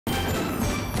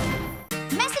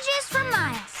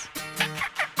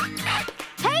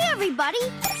worry,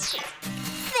 buddy.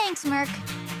 Thanks, Merc.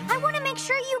 I want to make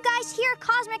sure you guys hear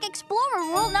Cosmic Explorer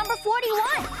rule number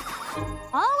 41.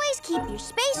 Always keep your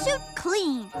spacesuit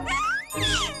clean.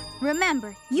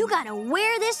 Remember, you gotta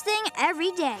wear this thing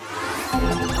every day.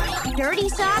 Dirty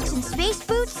socks and space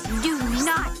boots do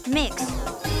not mix.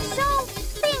 So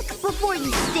think before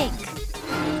you stink.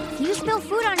 If you spill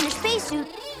food on your spacesuit,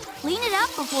 clean it up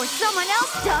before someone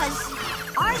else does.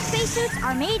 Our spacesuits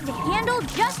are made to handle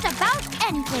just about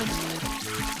anything.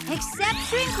 Except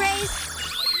shrink rays.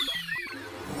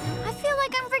 I feel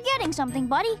like I'm forgetting something,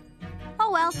 buddy.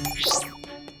 Oh well.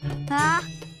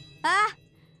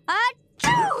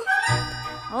 Achoo!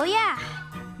 Oh yeah,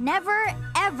 never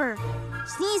ever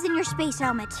sneeze in your space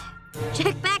helmet.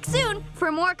 Check back soon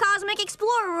for more Cosmic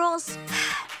Explorer rules.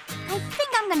 I think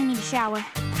I'm gonna need a shower.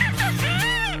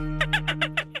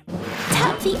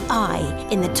 Tap the I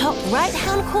in the top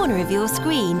right-hand corner of your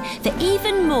screen for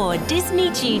even more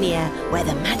Disney Junior, where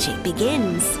the magic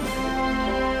begins.